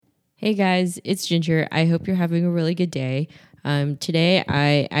Hey guys, it's Ginger. I hope you're having a really good day. Today,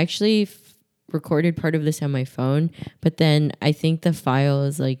 I actually recorded part of this on my phone, but then I think the file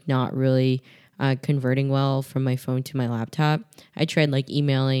is like not really converting well from my phone to my laptop. I tried like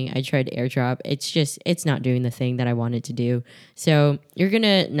emailing, I tried AirDrop. It's not doing the thing that I wanted to do. So you're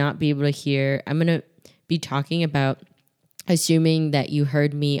gonna not be able to hear. I'm gonna be talking about assuming that you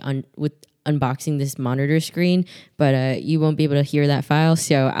heard me on with unboxing this monitor screen, but you won't be able to hear that file.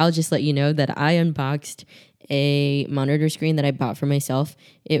 So I'll just let you know that I unboxed a monitor screen that I bought for myself.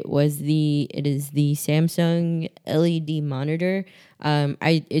 It is the Samsung LED monitor.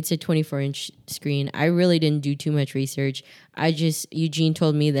 It's a 24-inch screen. I really didn't do too much research. Eugene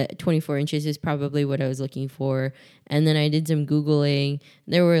told me that 24 inches is probably what I was looking for. And then I did some Googling.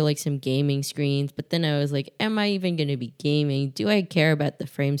 There were like some gaming screens, but then I was like, am I even going to be gaming? Do I care about the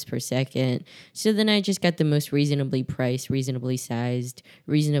frames per second? So then I just got the most reasonably priced, reasonably sized,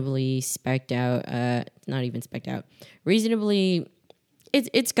 reasonably spec'd out, not even spec'd out, reasonably,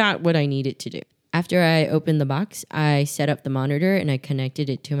 it's got what I need it to do. After I opened the box, I set up the monitor and I connected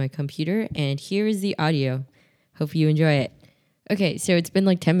it to my computer, and here is the audio. Hope you enjoy it. Okay, so it's been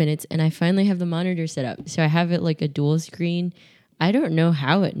like 10 minutes and I finally have the monitor set up. So I have it like a dual screen. I don't know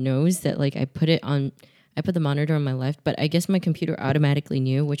how it knows that like I put the monitor on my left, but I guess my computer automatically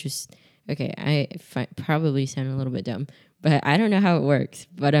knew, which is okay. Probably sound a little bit dumb, but I don't know how it works,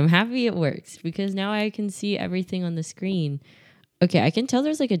 but I'm happy it works because now I can see everything on the screen. Okay, I can tell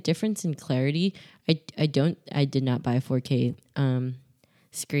there's like a difference in clarity. I did not buy a 4K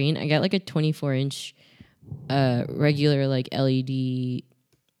screen. I got like a 24-inch regular like LED,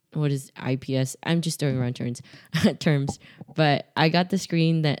 what is IPS? I'm just throwing around terms, but I got the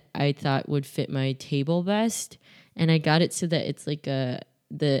screen that I thought would fit my table best, and I got it so that it's like the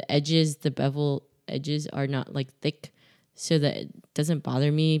bevel edges are not like thick, so that it doesn't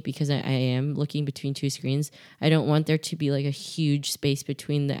bother me because I am looking between two screens. I don't want there to be like a huge space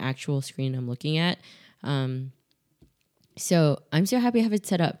between the actual screen I'm looking at. So I'm so happy I have it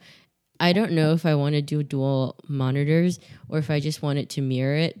set up. I don't know if I want to do dual monitors or if I just want it to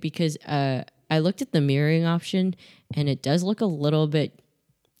mirror it, because I looked at the mirroring option and it does look a little bit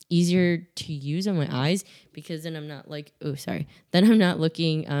easier to use on my eyes, because then I'm not like, then I'm not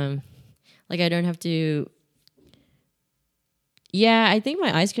looking like I don't have to. Yeah, I think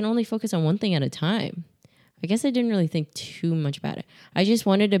my eyes can only focus on one thing at a time. I guess I didn't really think too much about it. I just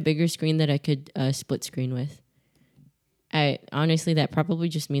wanted a bigger screen that I could split screen with. Honestly, that probably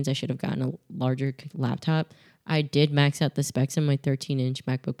just means I should have gotten a larger laptop. I did max out the specs on my 13-inch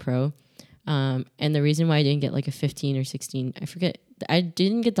MacBook Pro. And the reason why I didn't get like a 15 or 16, I forget. I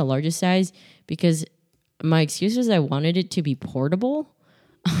didn't get the largest size because my excuse was I wanted it to be portable.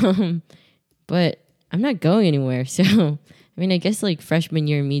 But I'm not going anywhere. So, I mean, I guess like freshman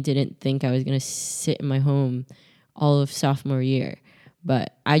year me didn't think I was going to sit in my home all of sophomore year.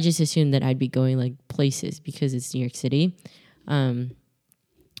 But I just assumed that I'd be going like places because it's New York City.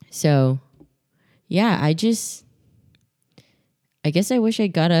 So yeah, I guess I wish I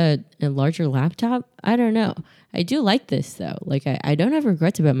got a larger laptop. I don't know. I do like this though. Like I don't have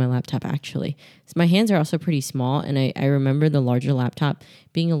regrets about my laptop actually. So my hands are also pretty small, and I remember the larger laptop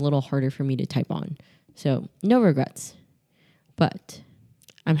being a little harder for me to type on. So no regrets. But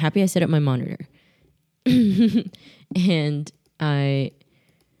I'm happy I set up my monitor. And I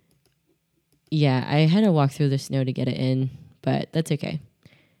had to walk through the snow to get it in, but that's okay.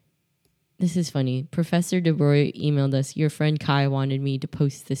 This is funny. Professor DeBroy emailed us, your friend Kai wanted me to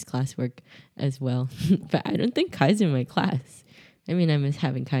post this classwork as well. But I don't think Kai's in my class. I mean, I miss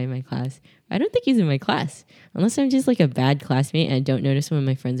having Kai in my class. I don't think he's in my class, unless I'm just like a bad classmate and I don't notice when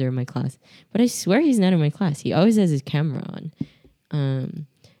my friends are in my class. But I swear he's not in my class. He always has his camera on.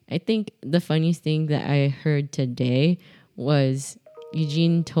 I think the funniest thing that I heard today was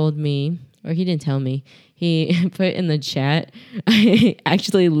Eugene told me, or he didn't tell me, he put in the chat, I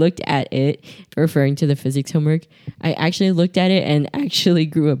actually looked at it, referring to the physics homework. I actually looked at it and actually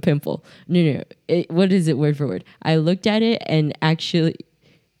grew a pimple. No. What is it word for word? I looked at it and actually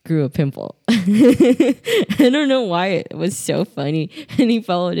grew a pimple. I don't know why it was so funny. And he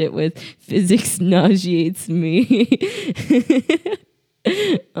followed it with, physics nauseates me.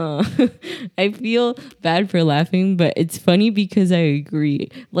 I feel bad for laughing, but it's funny because I agree.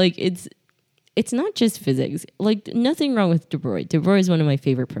 Like it's not just physics. Like nothing wrong with DeBroy. DeBroy is one of my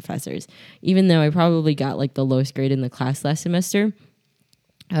favorite professors, even though I probably got like the lowest grade in the class last semester.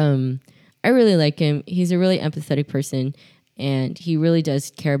 I really like him. He's a really empathetic person, and he really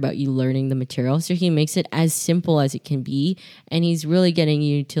does care about you learning the material. So he makes it as simple as it can be, and he's really getting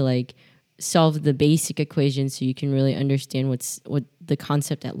you to like solve the basic equations so you can really understand what the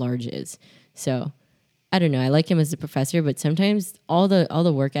concept at large is. So I don't know. I like him as a professor, but sometimes all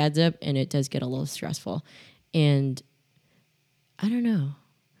the work adds up and it does get a little stressful. And I don't know.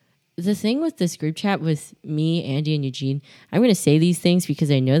 The thing with this group chat with me, Andy, and Eugene, I'm going to say these things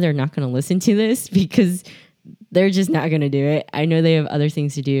because I know they're not going to listen to this because they're just not going to do it. I know they have other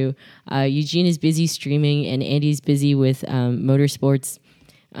things to do. Eugene is busy streaming and Andy's busy with motorsports.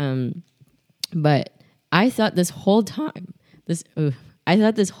 But I thought this whole time,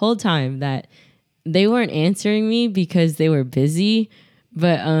 that they weren't answering me because they were busy.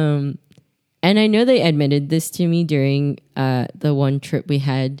 But and I know they admitted this to me during the one trip we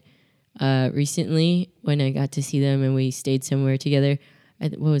had recently when I got to see them and we stayed somewhere together.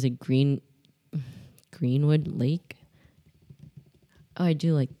 What was it? Greenwood Lake? Oh, I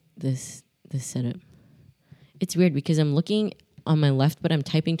do like this setup. It's weird because I'm looking on my left, but I'm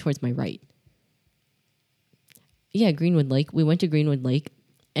typing towards my right. Yeah, Greenwood Lake. We went to Greenwood Lake,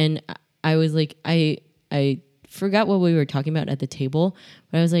 and I was like, I forgot what we were talking about at the table,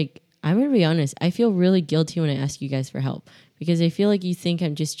 but I was like, I'm gonna be honest. I feel really guilty when I ask you guys for help because I feel like you think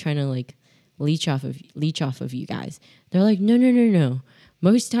I'm just trying to like leech off of you guys. They're like, no.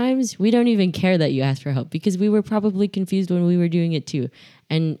 Most times we don't even care that you ask for help because we were probably confused when we were doing it too.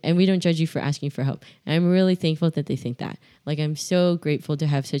 And we don't judge you for asking for help. And I'm really thankful that they think that. Like, I'm so grateful to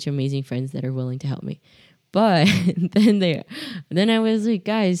have such amazing friends that are willing to help me. But then I was like,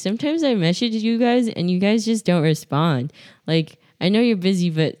 guys, sometimes I message you guys and you guys just don't respond. Like, I know you're busy,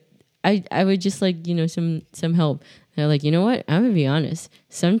 but I would just like, some help. They're like, you know what? I'm gonna be honest.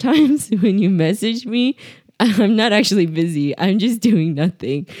 Sometimes when you message me, I'm not actually busy. I'm just doing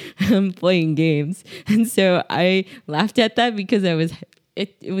nothing. I'm playing games. And so I laughed at that because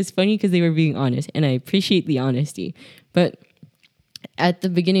it was funny because they were being honest and I appreciate the honesty. But at the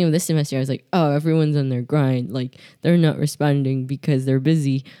beginning of this semester, I was like, oh, everyone's on their grind. Like, they're not responding because they're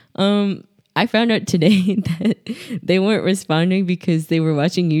busy. I found out today that they weren't responding because they were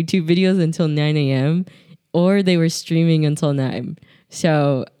watching YouTube videos until 9 a.m. or they were streaming until 9.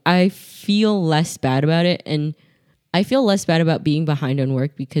 So I feel less bad about it. And I feel less bad about being behind on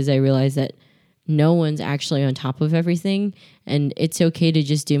work because I realize that no one's actually on top of everything. And it's okay to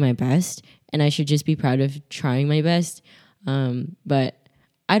just do my best. And I should just be proud of trying my best. But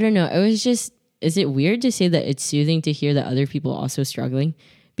I don't know. Is it weird to say that it's soothing to hear that other people are also struggling?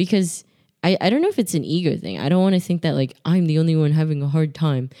 Because I don't know if it's an ego thing. I don't want to think that like I'm the only one having a hard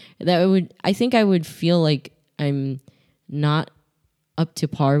time. I think I would feel like I'm not up to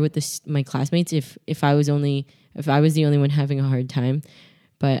par with my classmates if I was the only one having a hard time.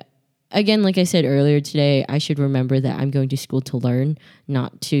 But again, like I said earlier today, I should remember that I'm going to school to learn,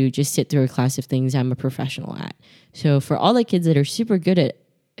 not to just sit through a class of things I'm a professional at. So for all the kids that are super good at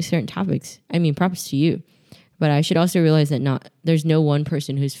certain topics, I mean, props to you. But I should also realize that there's no one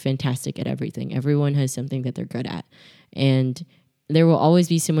person who's fantastic at everything. Everyone has something that they're good at. And there will always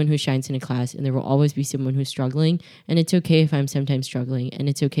be someone who shines in a class, and there will always be someone who's struggling. And it's okay if I'm sometimes struggling. And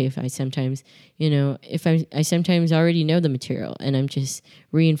it's okay if I sometimes, I sometimes already know the material and I'm just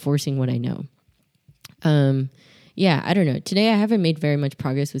reinforcing what I know. Yeah, I don't know. Today I haven't made very much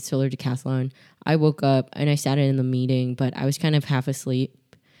progress with solar decathlon. I woke up and I sat in the meeting, but I was kind of half asleep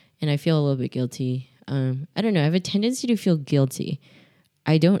and I feel a little bit guilty. I don't know. I have a tendency to feel guilty.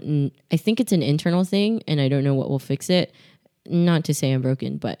 I think it's an internal thing and I don't know what will fix it. Not to say I'm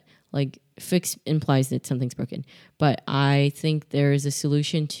broken, but like fix implies that something's broken. But I think there is a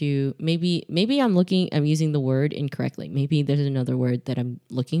solution to maybe I'm using the word incorrectly. Maybe there's another word that I'm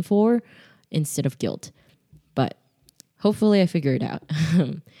looking for instead of guilt. But hopefully I figure it out.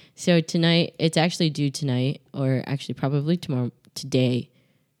 So tonight, it's actually due tonight, or actually probably today.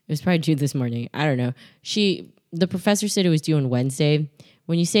 It was probably due this morning. I don't know. The professor said it was due on Wednesday.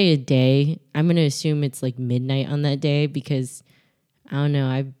 When you say a day, I'm going to assume it's like midnight on that day because, I don't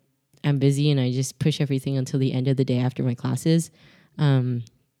know, I'm busy and I just push everything until the end of the day after my classes.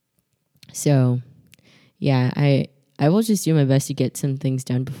 So, yeah, I will just do my best to get some things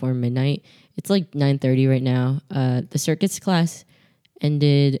done before midnight. It's like 9:30 right now. The circuits class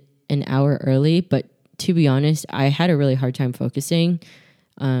ended an hour early, but to be honest, I had a really hard time focusing.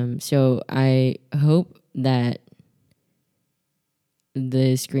 So I hope that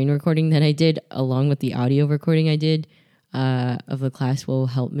the screen recording that I did along with the audio recording I did of the class will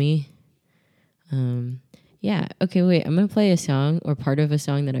help me. Yeah. Okay, wait. I'm going to play a song or part of a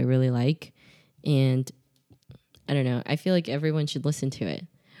song that I really like. And I don't know. I feel like everyone should listen to it.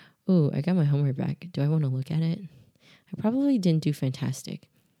 Ooh, I got my homework back. Do I want to look at it? I probably didn't do fantastic.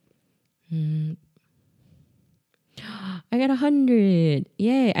 I got 100.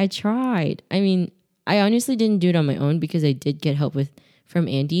 Yay, I tried. I mean, I honestly didn't do it on my own because I did get help with from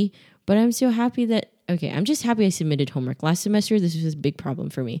Andy, but I'm so happy that okay, I'm just happy I submitted homework. Last semester, this was a big problem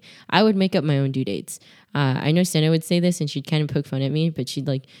for me. I would make up my own due dates. I know Senna would say this and she'd kind of poke fun at me, but she'd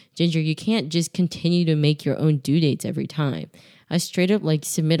like, Ginger, you can't just continue to make your own due dates every time. I straight up like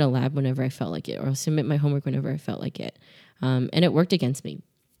submit a lab whenever I felt like it, or I'll submit my homework whenever I felt like it. And it worked against me.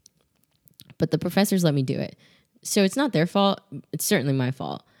 But the professors let me do it. So it's not their fault. It's certainly my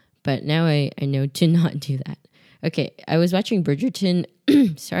fault. But now I know to not do that. Okay, I was watching Bridgerton.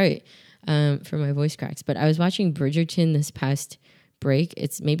 Sorry for my voice cracks. But I was watching Bridgerton this past break.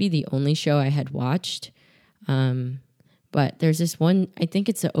 It's maybe the only show I had watched. But there's this one, I think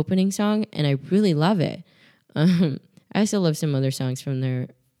it's the opening song, and I really love it. I also love some other songs from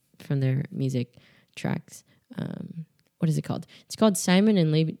their music tracks. What is it called? It's called Simon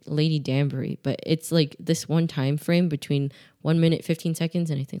and Lady Danbury, but it's like this one time frame between 1 minute, 15 seconds,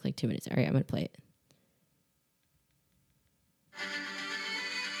 and I think like 2 minutes. All right, I'm going to play it.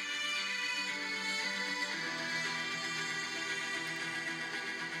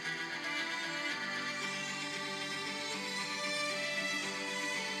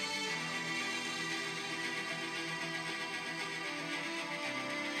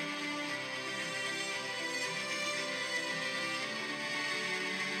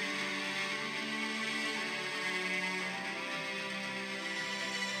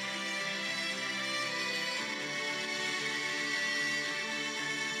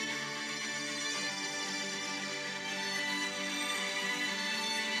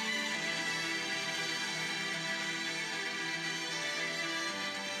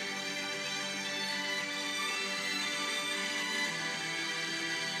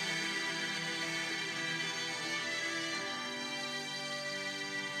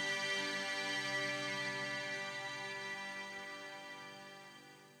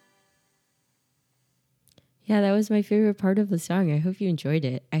 Yeah, that was my favorite part of the song. I hope you enjoyed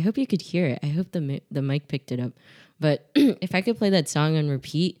it. I hope you could hear it. I hope the mic picked it up. But if I could play that song on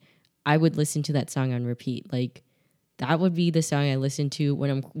repeat, I would listen to that song on repeat. Like that would be the song I listen to when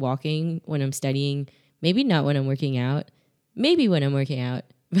I'm walking, when I'm studying, maybe not when I'm working out, maybe when I'm working out,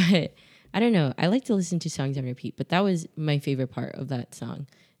 but I don't know. I like to listen to songs on repeat, but that was my favorite part of that song.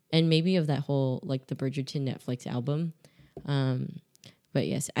 And maybe of that whole like the Bridgerton Netflix album. But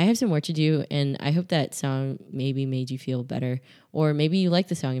yes, I have some work to do, and I hope that song maybe made you feel better, or maybe you like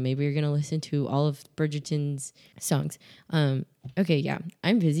the song, and maybe you're gonna listen to all of Bridgerton's songs. Okay, yeah,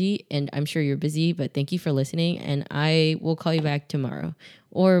 I'm busy, and I'm sure you're busy, but thank you for listening, and I will call you back tomorrow,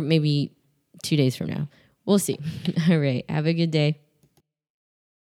 or maybe 2 days from now. We'll see. All right, have a good day.